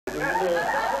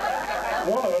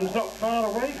town's not far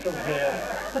away from here.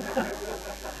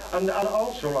 And I'd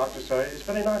also like to say, it's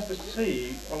very nice to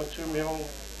see one or two of my own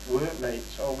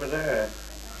workmates over there.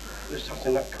 They're sat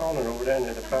in that corner over there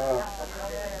near the bar.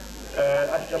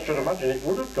 I just should imagine it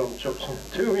would have done took some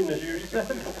doing, as you said.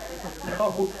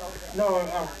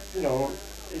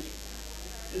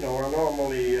 You know, I'm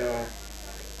normally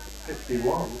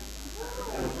 51.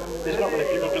 There's not many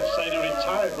people could say they're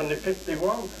retired when they're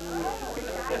 51.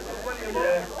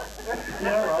 Yeah,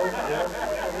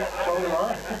 so do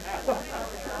I.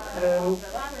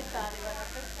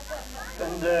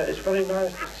 And it's very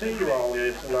nice to see you all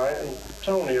here tonight, and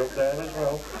Tony up there as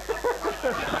well,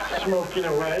 smoking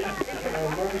away.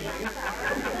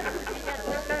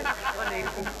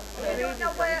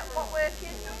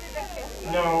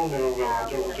 No, well, I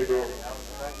don't want to go.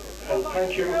 And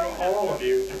thank you, all of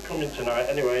you, for coming tonight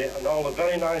anyway, and all the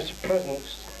very nice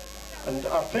presents. And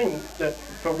I think that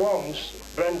for once,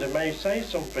 Brenda may say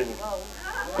something,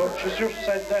 but she's just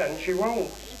said then she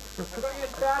won't.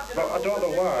 But I don't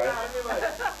know why.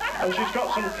 And she's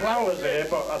got some flowers here,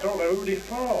 but I don't know who they're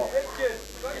for.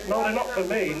 No, they're not for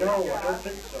me, no, I don't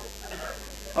think so.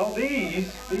 Oh,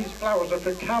 these flowers are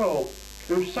for Carol,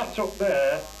 who sat up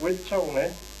there with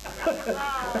Tony.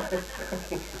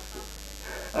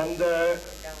 And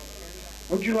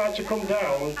would you like to come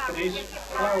down for these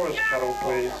flowers, Carol,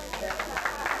 please?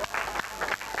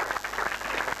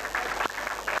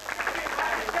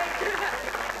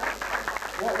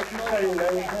 What was you saying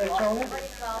there, Tony?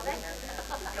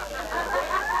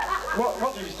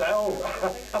 What did you say? Oh,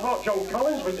 I thought John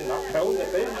Collins was in that film,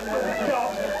 didn't he?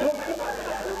 God.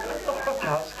 I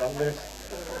can't stand this.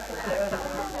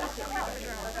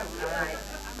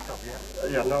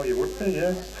 Yeah, no, you would be,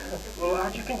 yes. Well, how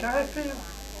do you think I feel?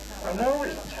 I know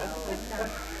it's terrible.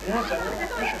 Yes, I know.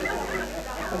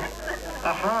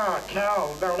 Aha,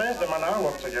 Cal. Now, there's the man I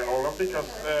want to get hold of, because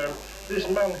this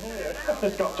man here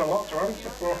has got a lot to answer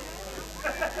for.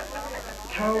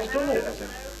 Cal's done it, has he?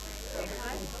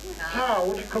 Cal,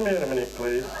 would you come here a minute,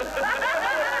 please?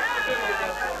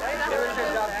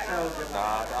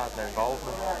 Nah, I had no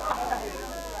involvement.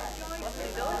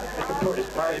 He can put his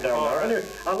pipe down there. Anyway,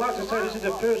 I'd like to say this is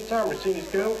the first time we've seen his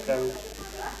girlfriend.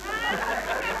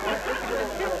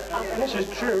 And this is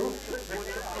true.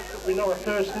 We know her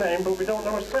first name, but we don't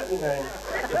know her second name.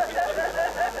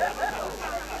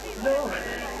 No.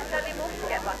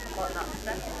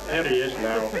 There he is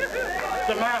now.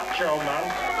 The macho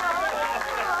man.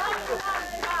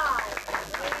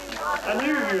 I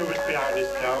knew you was behind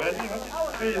this car, Eddie.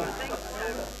 What did you feel?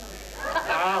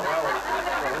 Well,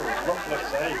 what can I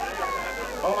say?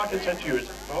 All I can say to you is,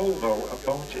 Volvo have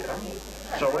bought it out.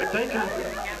 So if they can...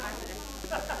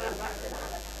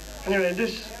 Anyway,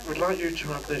 we'd like you to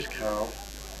have this, Carl,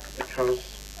 because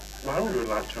Mary would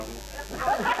like to have it.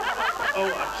 Oh,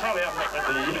 I'm sorry, I'm not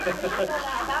ready.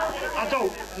 I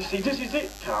don't... You see, this is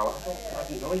it, Carl. I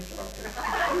didn't know anything about it.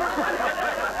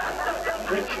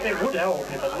 Which, it would help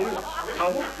if I knew.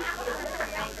 Carl?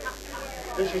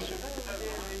 This is...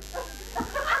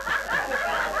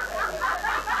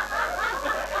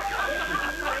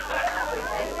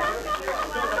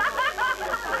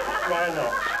 Why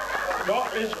not? What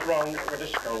is wrong with a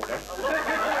Skoda?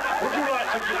 Would you like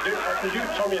to do, because you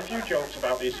told me a few jokes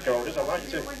about these Skodas, I'd like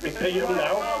to repeat them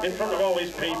now, in front of all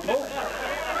these people.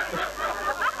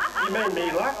 You made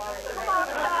me laugh.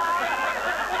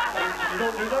 You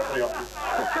don't do that very often.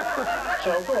 So,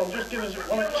 go on, just give us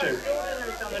one or two.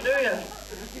 Do you?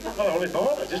 Well, I only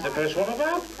bought it. This is the first one I've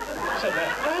had. It's a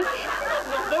left edge.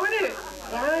 Not doing it.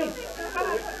 Why?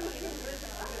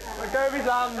 Let go of his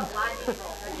hand.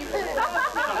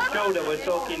 That Skoda, we're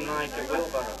talking like a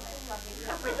wheelbarrow.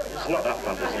 It's not that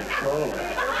bad, is it? Surely.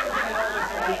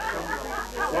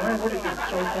 Why would it be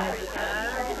so bad?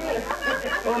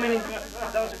 Well, I mean, if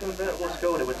that was a convertible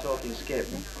Skoda, we're talking skip.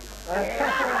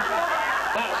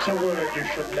 That's a word you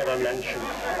should never mention.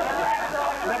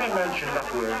 Never mention that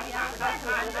word.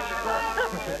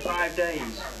 5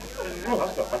 days. Well,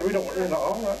 that's not bad. We don't want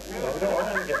all that. You know, we don't want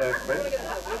to get there quick.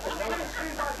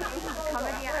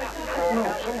 No,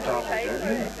 sometimes we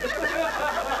do.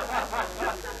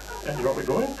 And what we're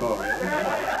going for, really.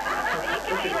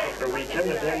 Looking for a weekend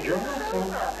at the end of so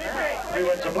we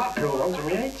went to Blackpool once and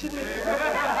we hated it.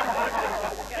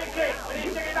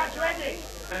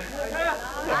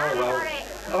 Oh, well.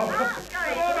 Oh.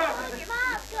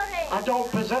 I don't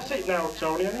possess it now,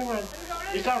 Tony, anyway.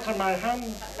 It's out of my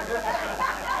hands.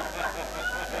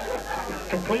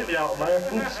 Completely out of my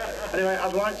hands. Anyway,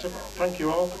 I'd like to thank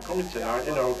you all for coming tonight,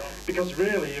 you know, because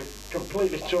really you've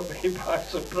completely took me by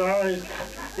surprise.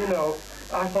 You know,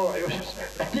 I thought he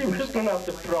was going to have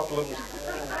the problems.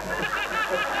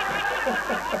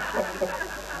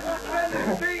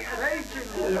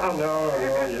 I know,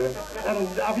 yeah. And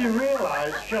have you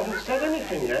realised she hasn't said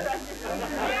anything yet?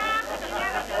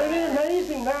 Isn't it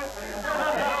amazing that?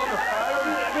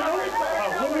 You know, it's like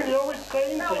that women, you're always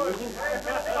saying things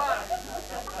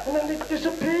and then they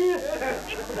disappear.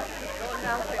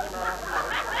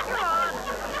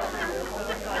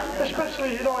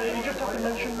 Especially, you know, you just have to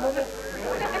mention money.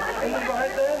 And they're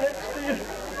right there next to you.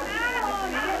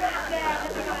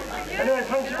 Anyway,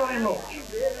 thank you very much.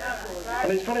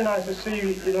 And it's very nice to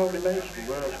see, you know, my mates from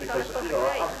work because, you know,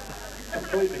 I'm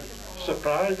completely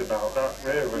surprised about that,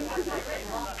 really. Well,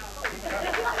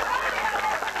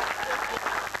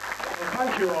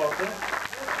 thank you, Arthur.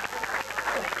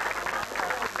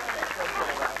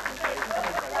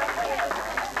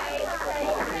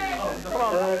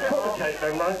 Cut the cake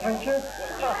then, right, thank you.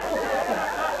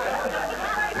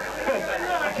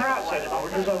 I can't say it more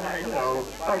because I'm, you know,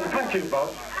 thank you, Bob.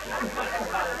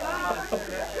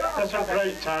 That's some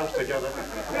great times together.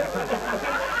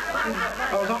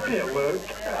 I was happy at work.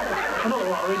 I don't know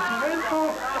what I retired for.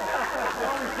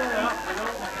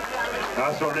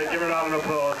 Nice one, Rick. Give a round of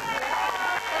applause.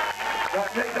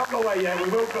 Right, Rick, don't go away yet. We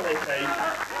will cut this cake.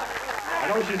 I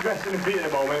know she's resting her feet at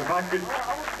the moment.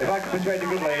 If I could persuade a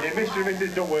good lady, Mr. and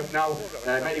Mrs. Duckworth now,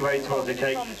 make your way towards the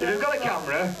cake. If you've got a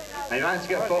camera and you'd like to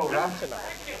get a photograph,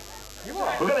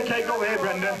 we've got a cake over here,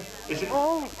 Brenda. Is it?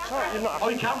 Oh, sorry, you're not... Oh,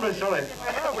 your camera, sorry.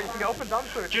 Yeah, we can go up and down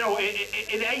to it. Do you know,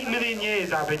 in 8 million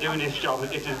years I've been doing this job,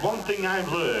 if there's one thing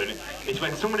I've learned, it's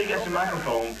when somebody gets a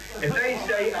microphone, if they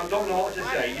say, I don't know what to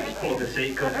say, you just pull up the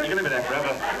seat, because you're going to be there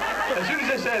forever. As soon as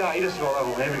they say that, you just go,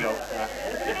 oh, here we go.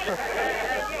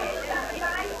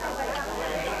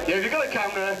 Yeah, if you've got a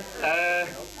camera,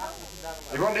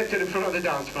 you want it to the front of the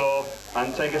dance floor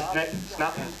and take a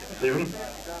snap, even.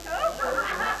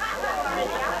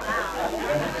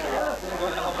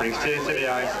 Brings tears to the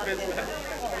eyes.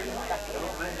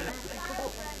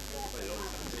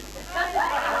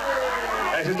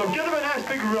 Excellent stuff. Give them a nice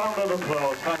big round of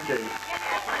applause. Thank you.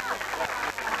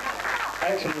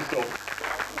 Excellent stuff.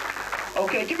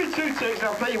 Okay, give me 2 ticks and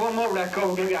I'll play you one more record.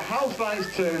 We're going to get house lights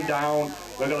turned down.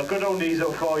 We're going to good old knees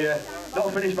up for you.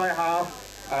 Not finished by half.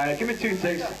 Give me 2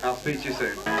 ticks. I'll speak to you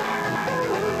soon.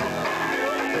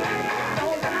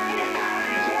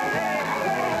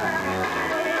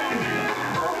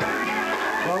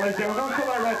 Well, we're going to cut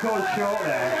that record short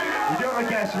there. We do have a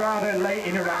guest rather late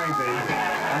in arriving.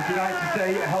 And we'd like to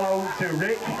say hello to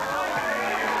Rick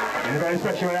in a very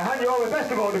special way. Hand you over,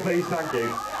 best of order, please. Thank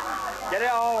you. Get it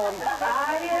all on.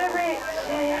 Are you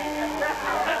Richard?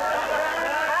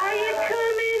 Are you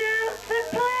coming out to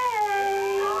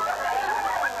play?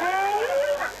 Hey?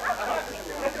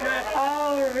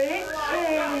 Oh, Richard.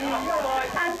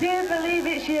 I do believe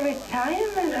it's your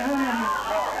retirement home.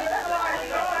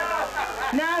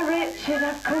 Now, Richard,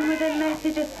 I've come with a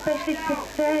message especially to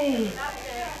say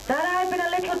that I've been a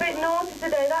little bit naughty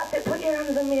today. That's it. Put your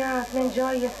hands on my arse and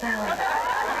enjoy yourself.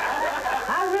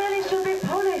 I really should be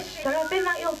punished, and I think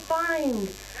that you'll find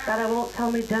that I won't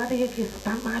tell me daddy if you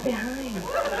stamp my behind.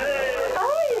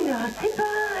 Oh, you naughty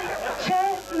boy.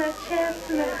 Chestnut,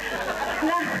 chestnut.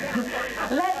 Now,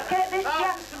 let's get this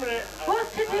jacket.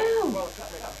 What to do?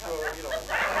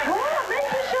 What?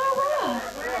 Making sure what?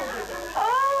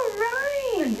 Oh,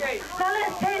 right. Now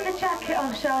let's take the jacket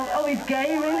off, shall we? Oh, he's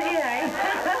gay, isn't he, eh?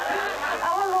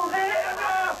 Oh, I love it.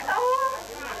 Oh,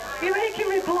 you're making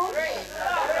me blush.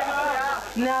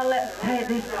 Now let's take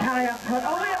this tie off. Oh, oh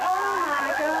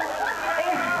my God.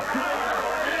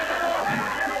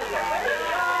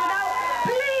 Now,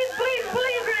 please,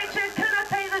 Richard, can I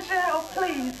take the shirt off,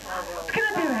 please? Can I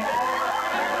do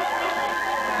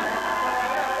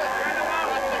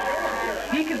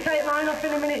it? You can take mine off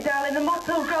in a minute, darling. The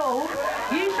motto goes,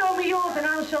 you show me yours and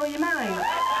I'll show you mine.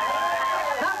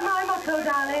 That's my motto,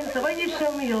 darling. So when you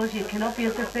show me yours, you can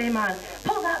obviously see mine.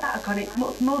 Put that back on. It's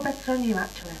much more better on you,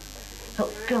 actually.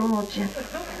 Looks gorgeous.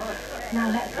 Now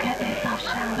let's get this off,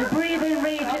 shall we? Breathe in,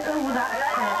 Regent. Oh, that's it.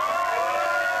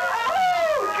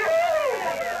 Oh,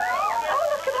 good! Oh,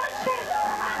 look at that chest.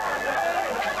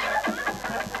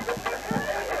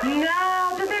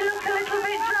 Now, does it look a little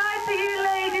bit dry to you,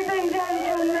 ladies and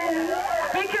gentlemen?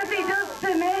 Because it does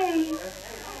to me.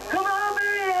 Come over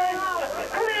here.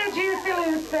 Come here, Juicy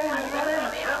Lucy.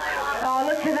 Oh,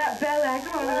 look at that belly.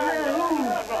 Come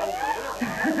on.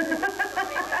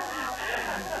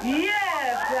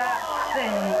 Yes, that's it.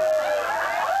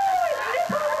 Oh, his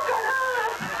nipples gone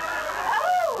off.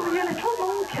 Oh, you little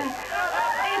monkey.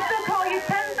 It's to call you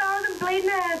 10,000 bleeding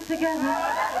hairs together.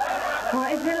 What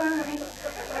is it like?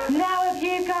 Now have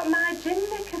you got my gin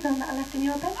knickers on that I left in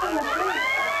your bedroom last night?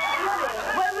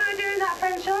 When we were doing that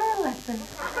French oral lesson.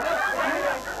 innocent.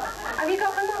 Have you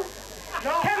got them all?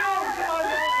 No. Come on.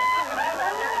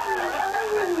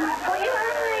 What you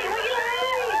like? What you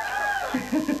like?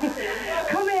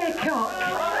 Come here, cock.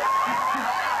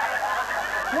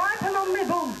 Wipe them on me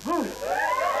bum.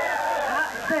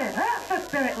 That's it. That's the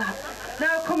spirit, lad.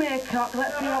 Now come here, cock.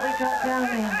 Let's see what we got down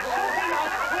here.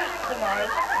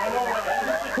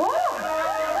 What?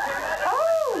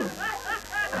 Oh!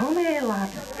 Come here, lad.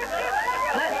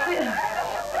 Let's see.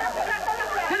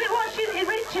 Did it watch you?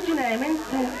 Richard, your name,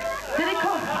 isn't it? Did it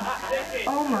call?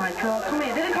 Oh my God! Come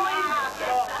here. Did it call you?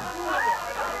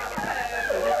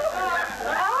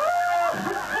 Oh!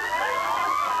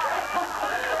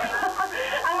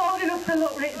 I'm old enough to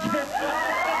look, Richard. Get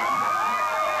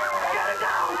him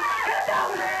down! Get him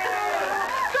down!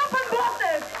 Stop and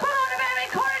bosses! Put on a bit of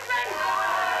encouragement!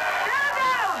 Get him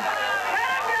down! Get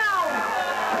him down!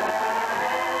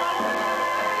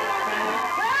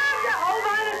 Oh,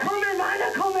 mine are coming, mine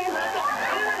are coming.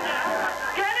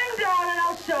 Get him down and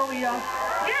I'll show you.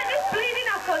 Get this bleeding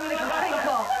ass on you.